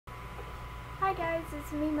Hi guys,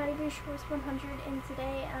 it's me, MightyBooshHorse100, and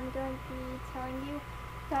today I'm going to be telling you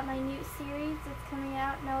about my new series that's coming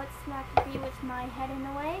out. No, it's not going to be with my head in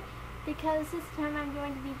the way, because this time I'm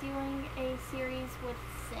going to be doing a series with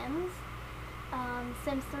Sims.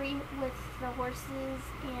 Sims 3 with the horses,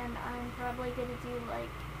 and I'm probably going to do like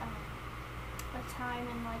a time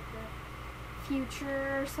in like the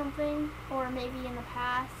future or something, or maybe in the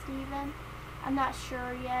past even. I'm not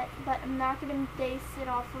sure yet, but I'm not going to base it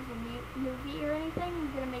off of a movie or anything.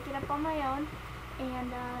 I'm going to make it up on my own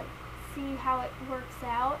and see how it works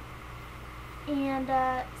out and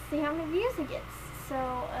see how many views it gets. So,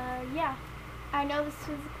 yeah. I know this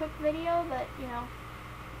was a quick video, but, you know,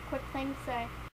 quick thing to say.